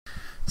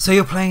So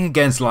you're playing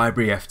against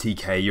Library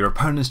FTK, your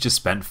opponents just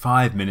spent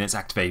 5 minutes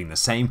activating the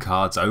same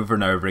cards over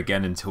and over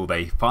again until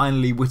they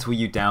finally whittle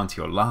you down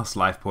to your last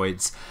life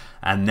points,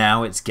 and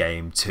now it's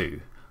game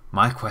 2.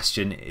 My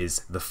question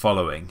is the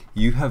following.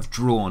 You have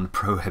drawn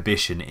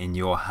Prohibition in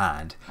your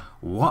hand.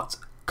 What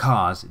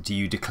card do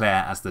you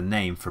declare as the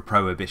name for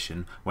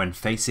Prohibition when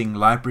facing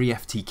Library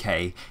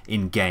FTK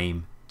in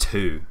game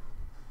 2?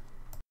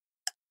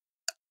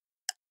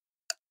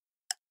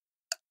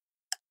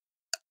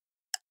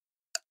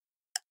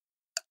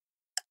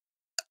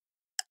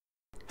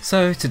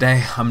 So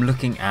today I'm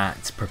looking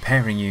at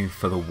preparing you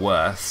for the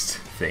worst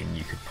thing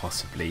you could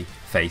possibly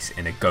face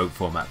in a GOAT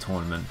format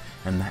tournament,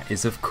 and that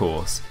is of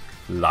course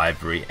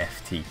Library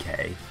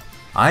FTK.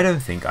 I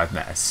don't think I've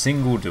met a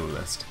single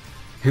duelist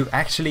who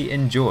actually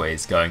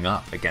enjoys going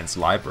up against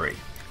Library.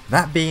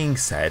 That being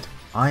said,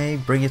 I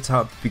bring it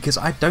up because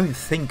I don't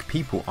think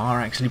people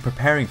are actually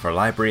preparing for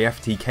Library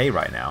FTK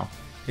right now.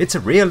 It's a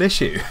real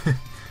issue.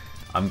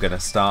 I'm gonna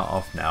start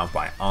off now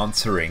by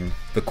answering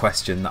the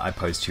question that I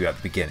posed to you at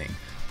the beginning.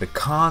 The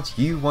card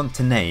you want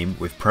to name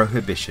with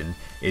Prohibition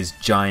is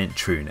Giant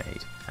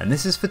Trunade, and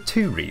this is for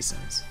 2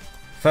 reasons.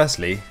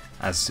 Firstly,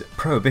 as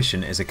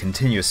Prohibition is a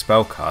continuous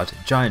spell card,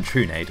 Giant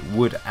Trunade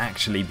would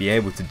actually be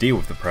able to deal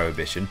with the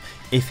Prohibition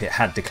if it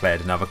had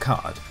declared another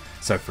card.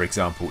 So for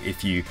example,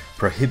 if you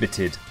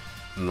prohibited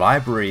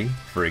Library,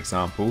 for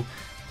example,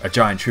 a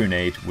Giant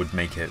Trunade would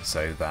make it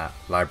so that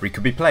Library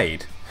could be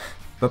played.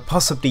 But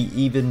possibly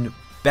even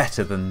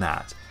better than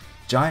that,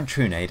 Giant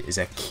Trunade is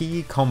a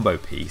key combo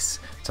piece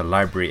to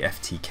Library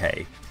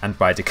FTK, and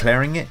by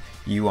declaring it,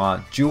 you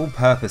are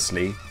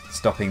dual-purposely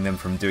stopping them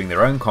from doing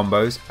their own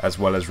combos as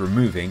well as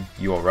removing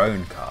your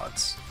own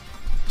cards.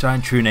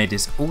 Giant Trunade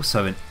is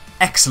also an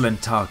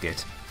excellent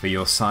target for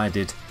your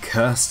sided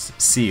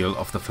Cursed Seal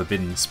of the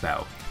Forbidden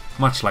spell.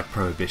 Much like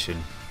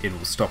Prohibition, it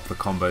will stop the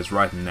combos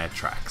right in their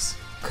tracks.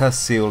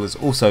 Cursed Seal is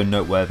also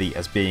noteworthy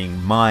as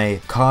being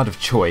my card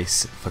of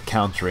choice for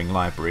countering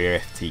Library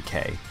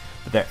FTK.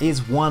 But there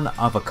is one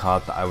other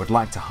card that I would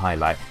like to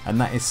highlight, and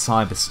that is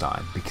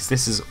Cyberstein, because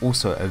this is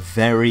also a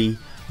very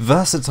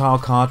versatile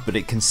card, but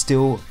it can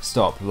still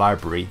stop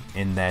Library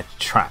in their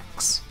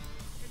tracks.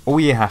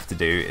 All you have to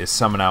do is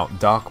summon out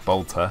Dark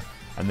Bolter,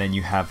 and then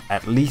you have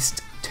at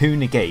least 2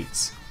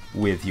 negates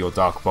with your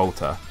Dark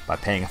Bolter by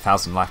paying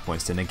 1000 life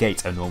points to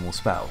negate a normal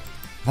spell.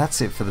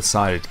 That's it for the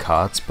sided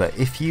cards, but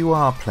if you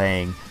are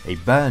playing a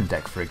burn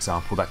deck, for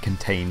example, that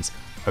contains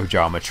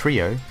Ojama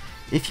Trio,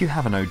 if you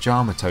have an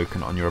Ojama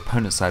token on your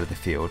opponent's side of the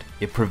field,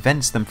 it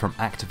prevents them from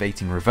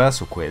activating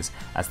Reversal Quiz,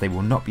 as they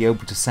will not be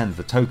able to send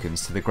the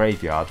tokens to the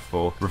graveyard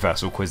for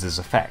Reversal Quiz's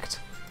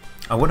effect.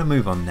 I want to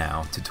move on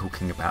now to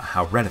talking about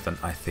how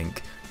relevant I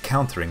think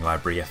countering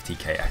Library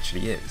FTK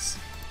actually is.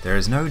 There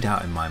is no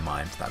doubt in my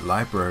mind that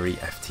Library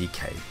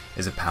FTK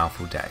is a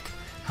powerful deck,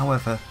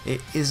 however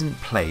it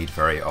isn't played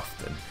very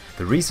often.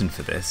 The reason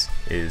for this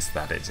is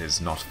that it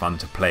is not fun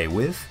to play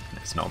with, and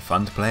it's not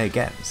fun to play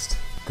against.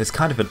 There's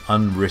kind of an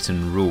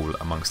unwritten rule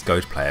amongst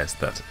GOAT players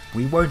that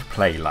we won't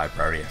play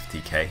Library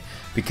FTK,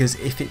 because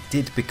if it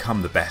did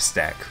become the best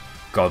deck,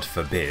 God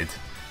forbid,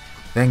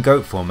 then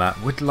GOAT format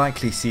would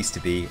likely cease to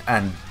be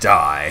and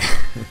die.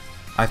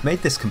 I've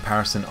made this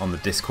comparison on the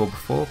Discord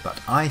before, but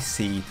I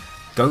see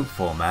GOAT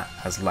format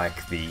as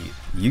like the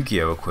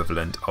Yu-Gi-Oh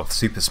equivalent of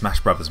Super Smash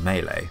Bros.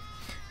 Melee.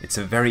 It's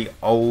a very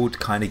old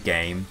kind of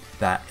game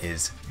that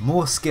is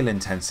more skill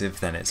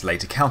intensive than its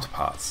later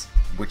counterparts,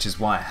 which is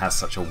why it has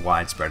such a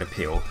widespread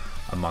appeal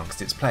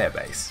amongst its player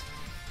base.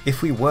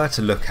 If we were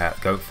to look at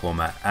GOAT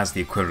format as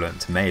the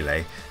equivalent to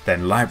Melee,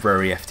 then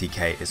Library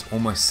FTK is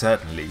almost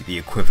certainly the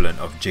equivalent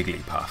of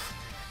Jigglypuff.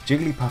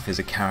 Jigglypuff is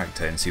a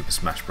character in Super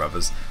Smash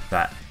Bros.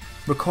 That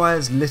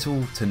requires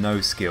little to no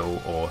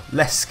skill, or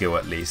less skill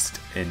at least,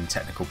 in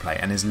technical play,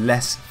 and is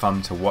less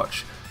fun to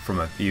watch from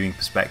a viewing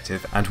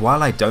perspective, and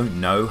while I don't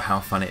know how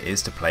fun it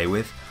is to play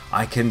with,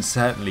 I can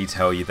certainly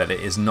tell you that it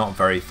is not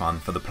very fun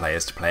for the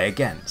players to play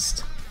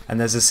against. And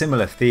there's a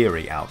similar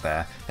theory out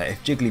there that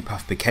if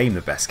Jigglypuff became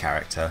the best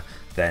character,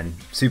 then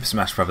Super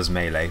Smash Bros.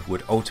 Melee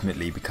would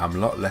ultimately become a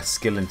lot less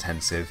skill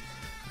intensive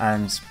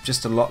and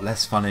just a lot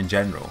less fun in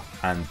general,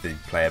 and the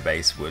player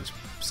base would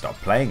stop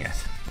playing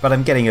it. But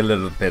I'm getting a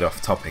little bit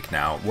off topic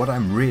now. What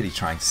I'm really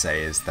trying to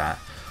say is that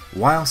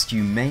whilst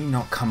you may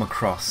not come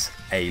across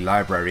a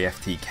Library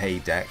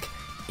FTK deck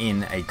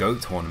in a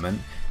GOAT tournament,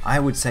 I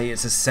would say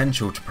it's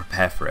essential to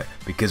prepare for it,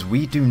 because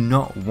we do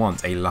not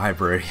want a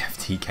Library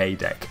FTK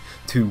deck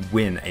to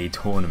win a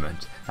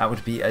tournament. That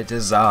would be a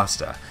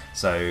disaster.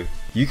 So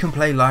you can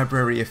play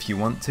Library if you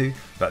want to,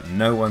 but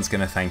no one's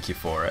going to thank you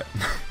for it.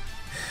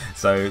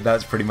 So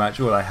that's pretty much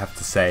all I have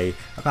to say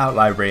about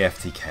Library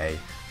FTK.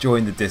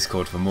 Join the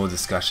Discord for more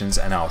discussions,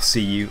 and I'll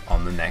see you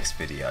on the next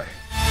video.